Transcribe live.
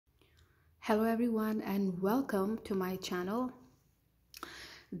Hello everyone and welcome to my channel.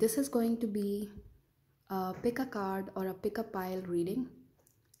 This is going to be a pick a card or a pick a pile reading,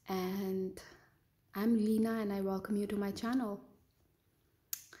 and I'm Leena and I welcome you to my channel.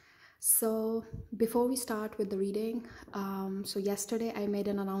 So before we start with the reading, yesterday I made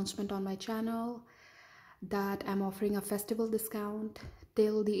an announcement on my channel that I'm offering a festival discount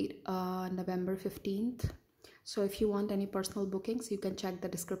till the November 15th. So if you want any personal bookings, you can check the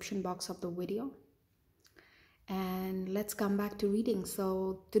description box of the video. And let's come back to reading.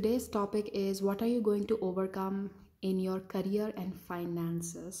 So today's topic is, what are you going to overcome in your career and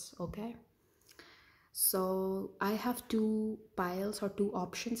finances? Okay, so I have two piles or two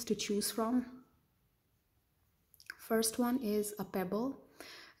options to choose from. First one is a pebble.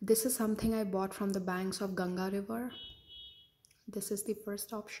 This is something I bought from the banks of Ganga River. This is the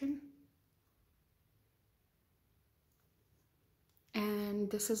first option. And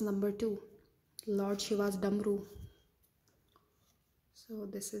this is number 2, Lord Shiva's damru. So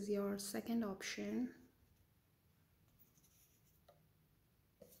this is your second option.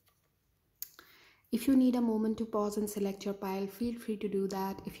 If you need a moment to pause and select your pile, feel free to do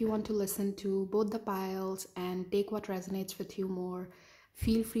that. If you want to listen to both the piles and take what resonates with you more,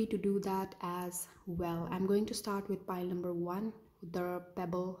 feel free to do that as well. I'm going to start with pile number 1, the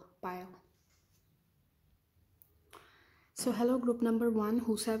pebble pile. So hello group number 1,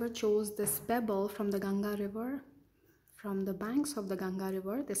 whosoever chose this pebble from the Ganga River, from the banks of the Ganga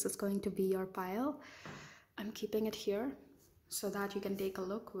River, this is going to be your pile. I'm keeping it here so that you can take a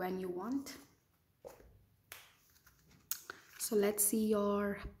look when you want. So let's see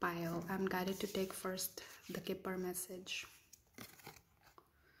your pile. I'm guided to take first the Kipper message.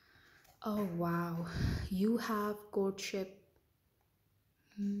 Oh wow, you have courtship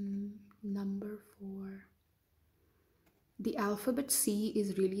number 4. The alphabet C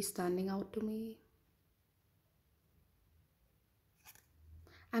is really standing out to me.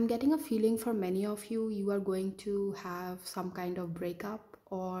 I'm getting a feeling for many of you, you are going to have some kind of breakup,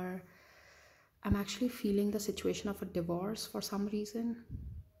 or I'm actually feeling the situation of a divorce for some reason.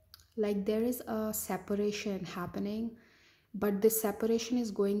 Like there is a separation happening, but this separation is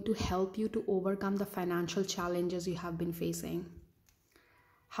going to help you to overcome the financial challenges you have been facing.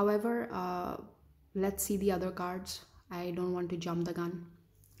 However, let's see the other cards. I don't want to jump the gun.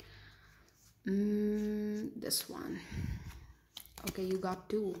 This one. Okay, you got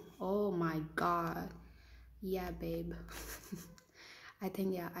 2. Oh my god. Yeah, babe. I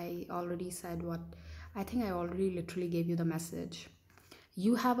think, yeah, I already said what. I think I already literally gave you the message.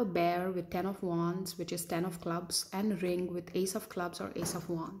 You have a bear with 10 of wands, which is 10 of clubs, and ring with ace of clubs or ace of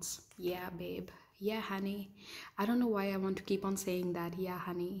wands. Yeah, babe. Yeah, honey. I don't know why I want to keep on saying that. Yeah,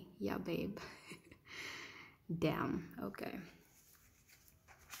 honey. Yeah, babe. Damn. Okay.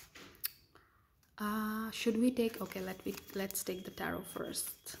 Should we take, okay, let's take the tarot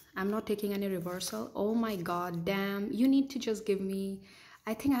first. I'm not taking any reversal. Oh my god, damn, you need to just give me,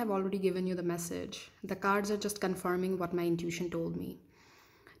 I think I've already given you the message. The cards are just confirming what my intuition told me.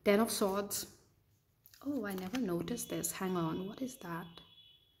 10 of swords. Oh, I never noticed this. Hang on, what is that?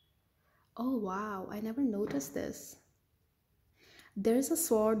 Oh wow, I never noticed this. There is a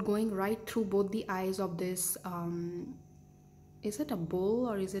sword going right through both the eyes of this, is it a bull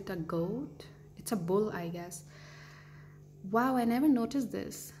or is it a goat? It's a bull, I guess. Wow, I never noticed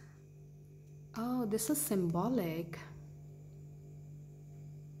this. Oh, this is symbolic.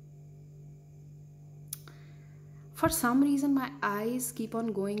 For some reason, my eyes keep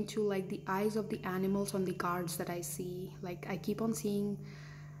on going to like the eyes of the animals on the cards that I see. Like I keep on seeing,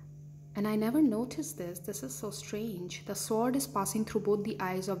 and I never noticed this. This is so strange. The sword is passing through both the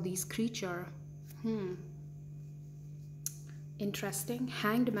eyes of these creatures. Interesting.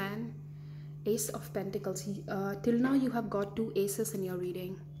 Hanged man. Ace of Pentacles. Till now you have got 2 aces in your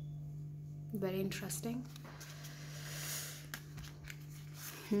reading. Very interesting.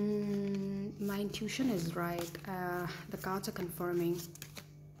 My intuition is right. The cards are confirming.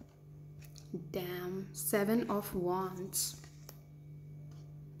 Damn. 7 of wands.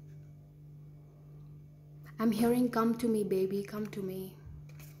 I'm hearing, come to me, baby, come to me.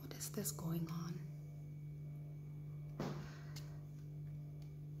 What is this going on?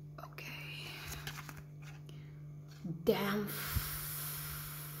 Damn.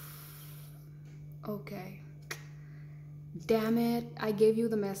 Okay. Damn it. I gave you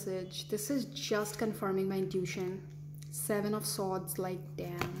the message. This is just confirming my intuition. 7 of swords, like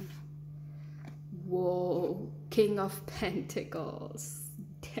damn. Whoa. King of Pentacles.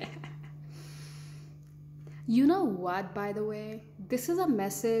 Damn. You know what, by the way? This is a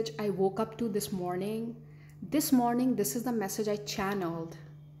message I woke up to this morning. This morning, this is the message I channeled.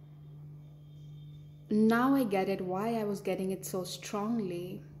 Now I get it why I was getting it so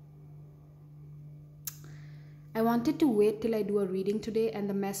strongly. I wanted to wait till I do a reading today, and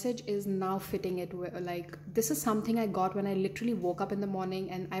the message is now fitting it. Like, this is something I got when I literally woke up in the morning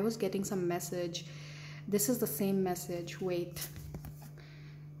and I was getting some message. This is the same message. Wait.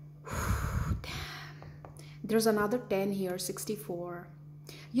 Damn. There's another 10 here, 64.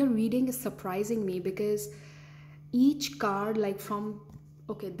 Your reading is surprising me because each card, like from,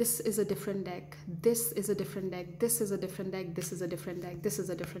 okay, this is a different deck, this is a different deck, this is a different deck, this is a different deck, this is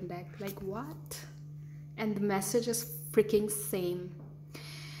a different deck. Like, what? And the message is freaking same.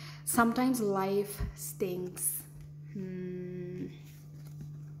 Sometimes life stinks.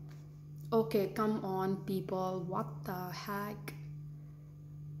 Okay, come on, people. What the heck?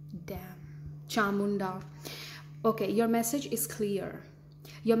 Damn. Chamunda. Okay, your message is clear.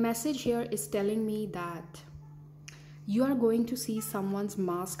 Your message here is telling me that you are going to see someone's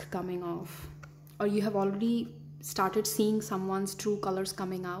mask coming off, or you have already started seeing someone's true colors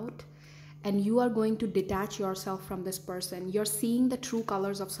coming out, and you are going to detach yourself from this person. You're seeing the true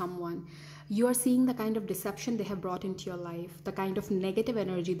colors of someone. You are seeing the kind of deception they have brought into your life, the kind of negative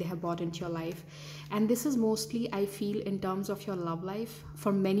energy they have brought into your life. And this is mostly, I feel, in terms of your love life.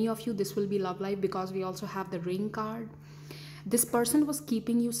 For many of you, this will be love life because we also have the ring card. This person was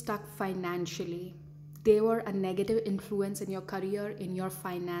keeping you stuck financially. They were a negative influence in your career, in your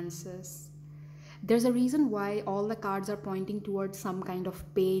finances. There's a reason why all the cards are pointing towards some kind of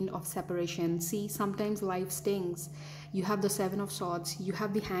pain of separation. See, sometimes life stings. You have the 7 of Swords. You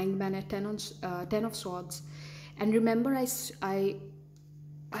have the Hanged Man at 10 of Swords. And remember, I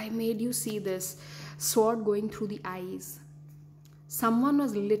made you see this sword going through the eyes. Someone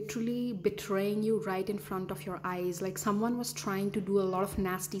was literally betraying you right in front of your eyes. Like, someone was trying to do a lot of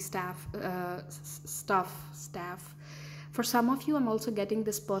nasty stuff. For some of you, I'm also getting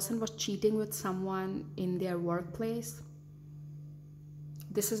this person was cheating with someone in their workplace.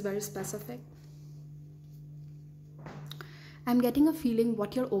 This is very specific. I'm getting a feeling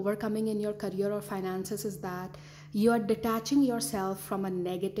what you're overcoming in your career or finances is that you are detaching yourself from a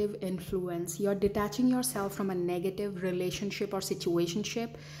negative influence. You're detaching yourself from a negative relationship or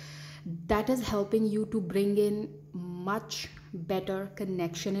situationship that is helping you to bring in much better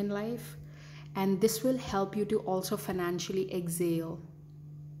connection in life. And this will help you to also financially excel.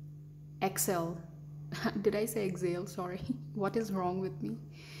 Did I say exhale? Sorry. What is wrong with me?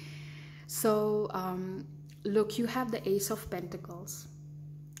 So, look, you have the Ace of Pentacles.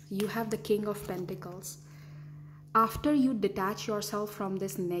 You have the King of Pentacles. After you detach yourself from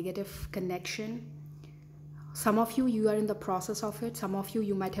this negative connection, some of you, you are in the process of it. Some of you,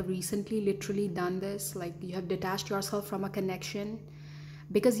 you might have recently literally done this. Like, you have detached yourself from a connection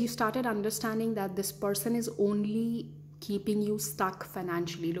because you started understanding that this person is only keeping you stuck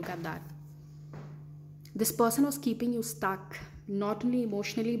financially. Look at that. This person was keeping you stuck, not only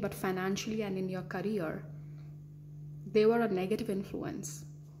emotionally, but financially and in your career. They were a negative influence.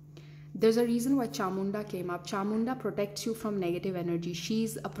 There's a reason why Chamunda came up. Chamunda protects you from negative energy.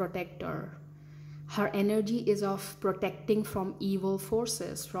 She's a protector. Her energy is of protecting from evil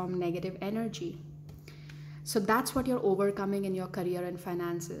forces, from negative energy. So that's what you're overcoming in your career and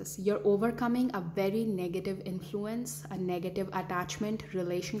finances. You're overcoming a very negative influence, a negative attachment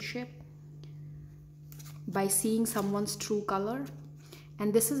relationship by seeing someone's true color.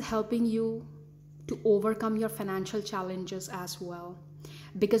 And this is helping you to overcome your financial challenges as well.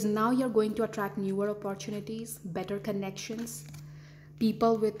 Because now you're going to attract newer opportunities, better connections,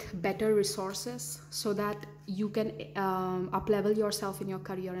 people with better resources, so that you can up-level yourself in your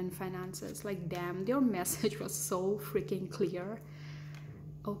career and finances. Like, damn, your message was so freaking clear.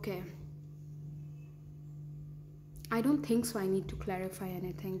 Okay. I don't think so I need to clarify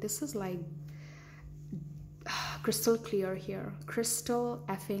anything. This is like crystal clear here. Crystal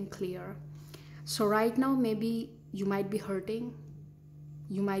effing clear. So right now, maybe you might be hurting.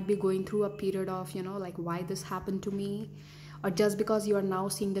 You might be going through a period of, like, why this happened to me? Or just because you are now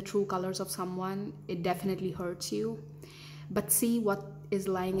seeing the true colors of someone, it definitely hurts you. But see what is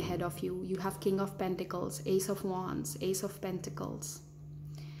lying ahead of you. You have King of Pentacles, Ace of Wands, Ace of Pentacles.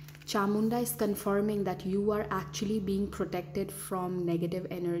 Chamunda is confirming that you are actually being protected from negative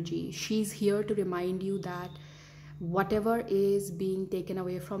energy. She's here to remind you that whatever is being taken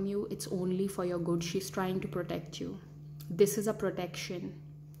away from you, it's only for your good. She's trying to protect you. This is a protection.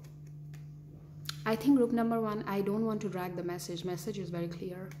 I think group number 1, I don't want to drag the message. Message is very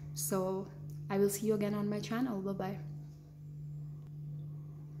clear. So I will see you again on my channel. Bye-bye.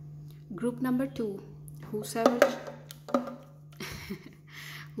 Group number 2,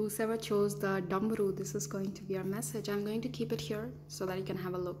 whoever chose the damru, this is going to be our message. I'm going to keep it here so that you can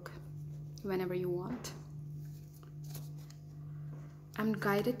have a look. whenever you want. I'm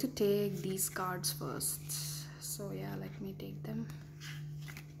guided to take these cards first. So yeah, let me take them.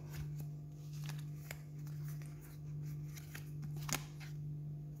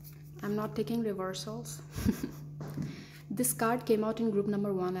 I'm not taking reversals. This card came out in group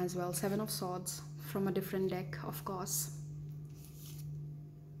number 1 as well. 7 of Swords from a different deck, of course.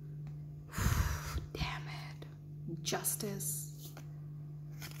 Damn it. Justice.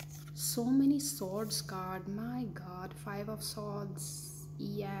 So many swords card. My god. 5 of Swords.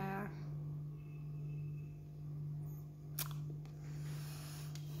 Yeah.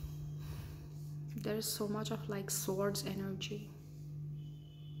 There is so much of like swords energy.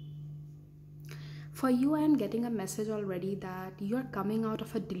 For you, I am getting a message already that you are coming out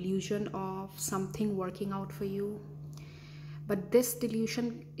of a delusion of something working out for you. But this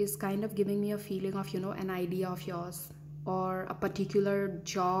delusion is kind of giving me a feeling of, an idea of yours or a particular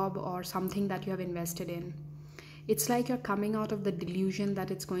job or something that you have invested in. It's like you're coming out of the delusion that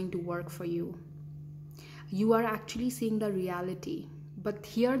it's going to work for you. You are actually seeing the reality. But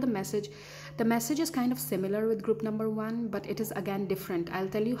here the message is kind of similar with group number 1, but it is again different. I'll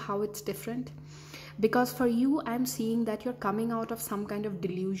tell you how it's different. Because for you, I'm seeing that you're coming out of some kind of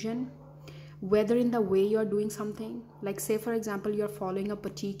delusion, whether in the way you're doing something, like say for example you're following a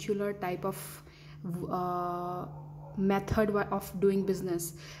particular type of method of doing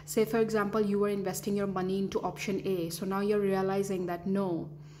business. Say for example you were investing your money into option A, so now you're realizing that no,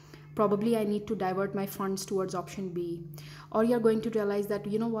 probably I need to divert my funds towards option B. Or you're going to realize that,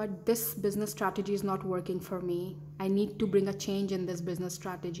 you know what, this business strategy is not working for me, I need to bring a change in this business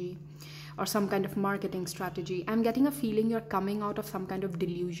strategy or some kind of marketing strategy. I'm getting a feeling you're coming out of some kind of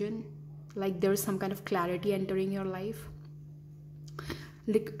delusion, like there is some kind of clarity entering your life.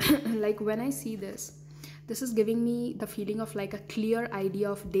 Like, like when I see this is giving me the feeling of like a clear idea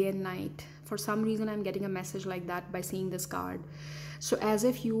of day and night. For some reason I'm getting a message like that by seeing this card. So as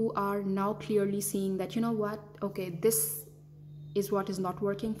if you are now clearly seeing that, you know what, okay, this is what is not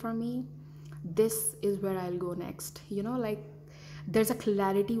working for me, this is where I'll go next. Like there's a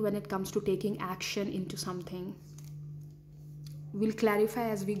clarity when it comes to taking action into something. We'll clarify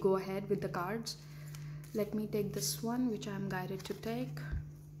as we go ahead with the cards. Let me take this one, which I'm guided to take.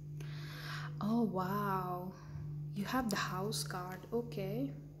 Oh wow, you have the House card.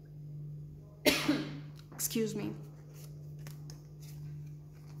 Okay. Excuse me.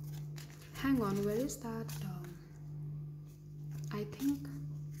 Hang on, where is that? I think,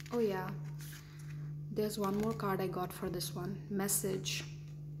 oh yeah, there's one more card I got for this one. Message.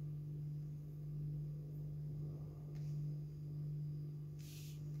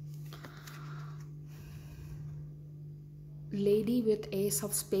 Lady with Ace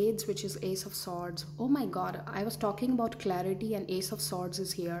of Spades, which is Ace of Swords. Oh my god, I was talking about clarity and Ace of Swords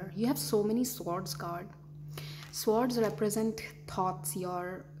is here. You have so many swords card. Swords represent thoughts,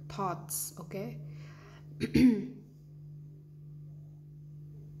 your thoughts, okay?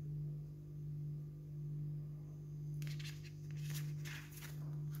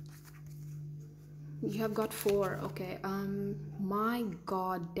 You have got 4, okay. My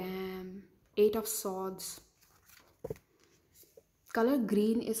god damn. 8 of Swords. Color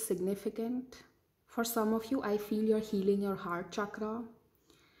green is significant. For some of you, I feel you're healing your heart chakra.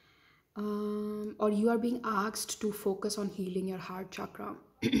 Or you are being asked to focus on healing your heart chakra.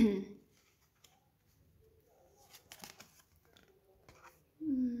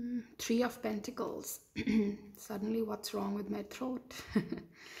 3 of Pentacles. Suddenly, what's wrong with my throat?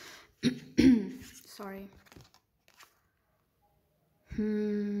 Sorry.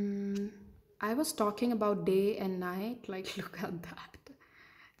 I was talking about day and night. Like, look at that.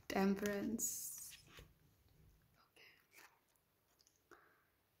 Temperance. Okay.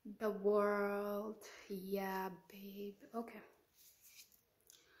 The World. Yeah, babe. Okay.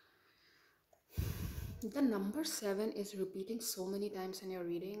 The number 7 is repeating so many times in your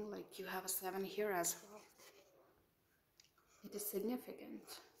reading. Like, you have a 7 here as well. It is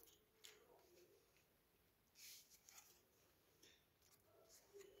significant.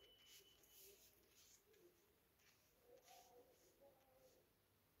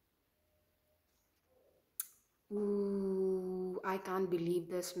 Ooh, I can't believe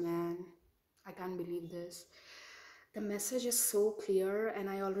this, man. I can't believe this. The message is so clear, and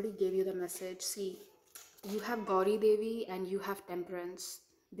I already gave you the message. See, you have Gauri Devi and you have Temperance.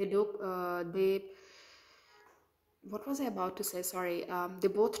 What was I about to say? Sorry. They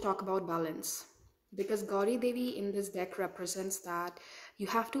both talk about balance. Because Gauri Devi in this deck represents that you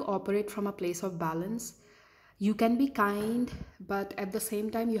have to operate from a place of balance. You can be kind, but at the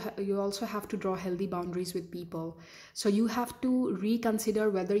same time you also have to draw healthy boundaries with people. So you have to reconsider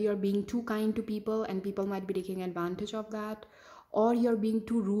whether you're being too kind to people and people might be taking advantage of that, or you're being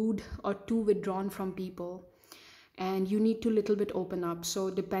too rude or too withdrawn from people, and you need to little bit open up. So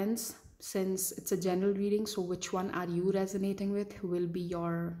it depends, since it's a general reading, so which one are you resonating with will be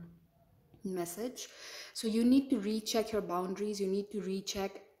your message. So you need to recheck your boundaries, you need to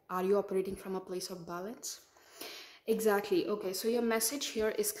recheck, are you operating from a place of balance? Exactly. Okay, so your message here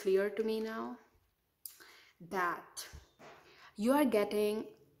is clear to me now, that you are getting,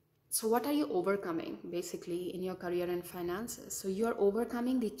 so what are you overcoming basically in your career and finances? So you are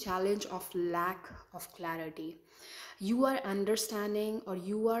overcoming the challenge of lack of clarity. You are understanding, or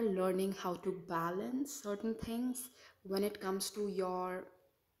you are learning how to balance certain things when it comes to your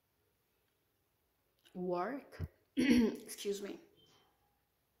work. Excuse me.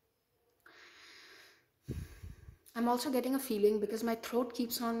 I'm also getting a feeling, because my throat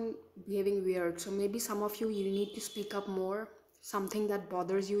keeps on behaving weird. So maybe some of you need to speak up more. Something that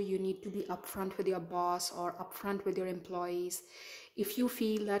bothers you, you need to be upfront with your boss or upfront with your employees. If you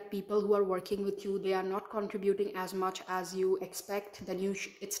feel that people who are working with you, they are not contributing as much as you expect, then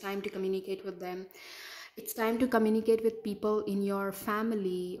it's time to communicate with them. It's time to communicate with people in your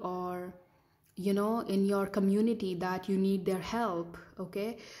family, or in your community, that you need their help.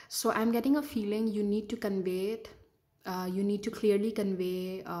 Okay, so I'm getting a feeling you need to convey it. You need to clearly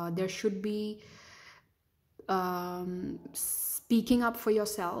convey, there should be speaking up for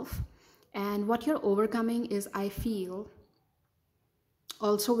yourself. And what you're overcoming is, I feel,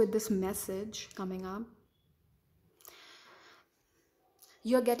 also with this message coming up,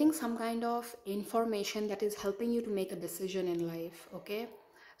 you're getting some kind of information that is helping you to make a decision in life. Okay,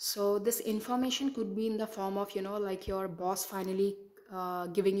 so this information could be in the form of, like your boss finally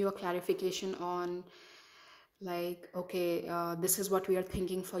giving you a clarification on, like, okay, this is what we are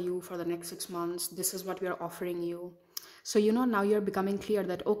thinking for you for the next 6 months, this is what we are offering you. So now you're becoming clear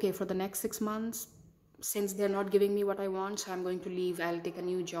that, okay, for the next 6 months, since they're not giving me what I want, so I'm going to leave, I'll take a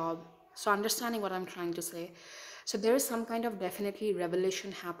new job. So understanding what I'm trying to say. So there is some kind of definitely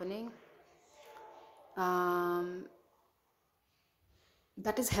revelation happening, um,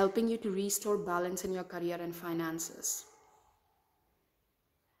 that is helping you to restore balance in your career and finances.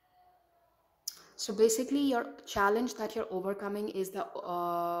 So basically, your challenge that you're overcoming is the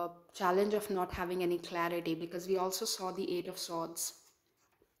challenge of not having any clarity, because we also saw the Eight of Swords.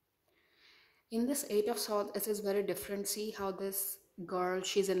 In this Eight of Swords, it is very different. See how this girl,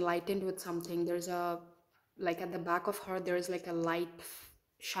 she's enlightened with something. There's like at the back of her, there is like a light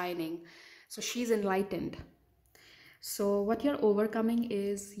shining. So she's enlightened. So what you're overcoming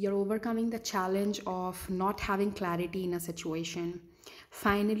is, you're overcoming the challenge of not having clarity in a situation.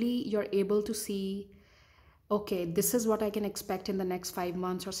 Finally, you're able to see, okay, this is what I can expect in the next 5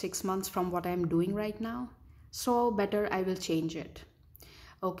 months or 6 months from what I'm doing right now. So better I will change it.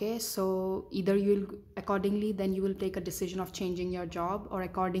 Okay, so either you will accordingly, then you will take a decision of changing your job, or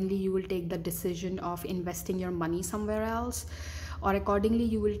accordingly you will take the decision of investing your money somewhere else, or accordingly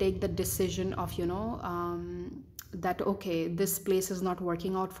you will take the decision of, that, okay, this place is not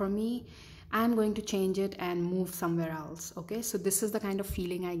working out for me, I'm going to change it and move somewhere else. Okay, so this is the kind of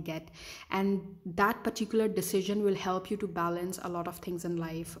feeling I get, and that particular decision will help you to balance a lot of things in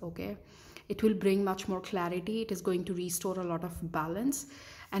life. Okay, it will bring much more clarity, it is going to restore a lot of balance,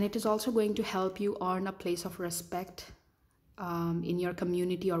 and it is also going to help you earn a place of respect in your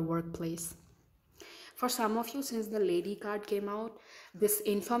community or workplace. For some of you, since the Lady card came out, this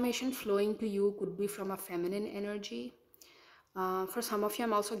information flowing to you could be from a feminine energy. For some of you,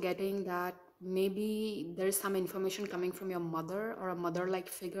 I'm also getting that maybe there is some information coming from your mother or a mother-like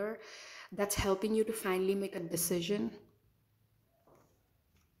figure that's helping you to finally make a decision.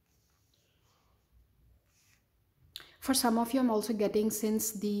 For some of you, I'm also getting,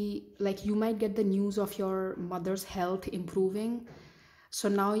 since you might get the news of your mother's health improving. So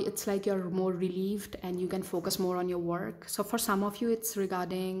now it's like you're more relieved and you can focus more on your work. So for some of you, it's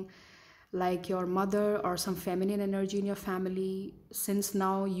regarding like your mother or some feminine energy in your family, since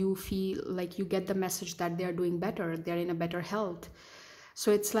now you feel like you get the message that they're doing better, they're in a better health.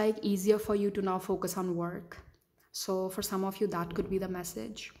 So it's like easier for you to now focus on work. So for some of you, that could be the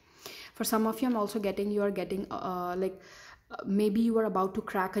message. For some of you, I'm also getting, you are getting maybe you are about to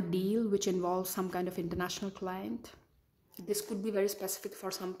crack a deal which involves some kind of international client. This could be very specific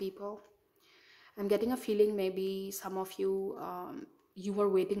for some people. I'm getting a feeling maybe some of you, you were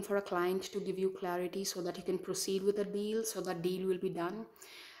waiting for a client to give you clarity so that you can proceed with a deal, so that deal will be done.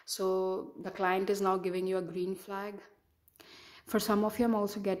 So the client is now giving you a green flag. For some of you, I'm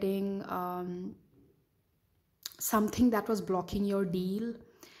also getting something that was blocking your deal.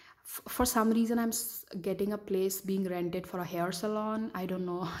 For some reason, getting a place being rented for a hair salon. I don't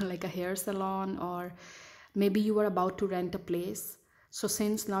know, like a hair salon, or maybe you were about to rent a place. So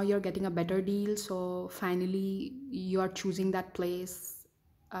since now you're getting a better deal, so finally you are choosing that place,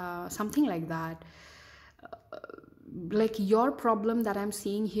 something like that. Like your problem that I'm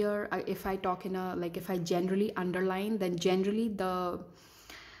seeing here, if I talk in a, like if I generally underline, then generally the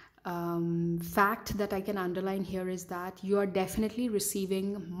fact that I can underline here is that you are definitely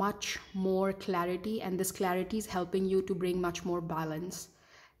receiving much more clarity, and this clarity is helping you to bring much more balance.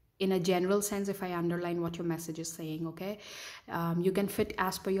 In a general sense, if I underline what your message is saying, okay, you can fit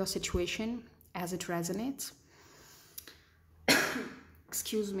as per your situation as it resonates.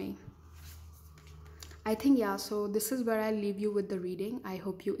 Excuse me. I think, yeah, so this is where I'll leave you with the reading. I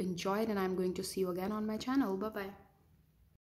hope you enjoyed, and I'm going to see you again on my channel. Bye bye.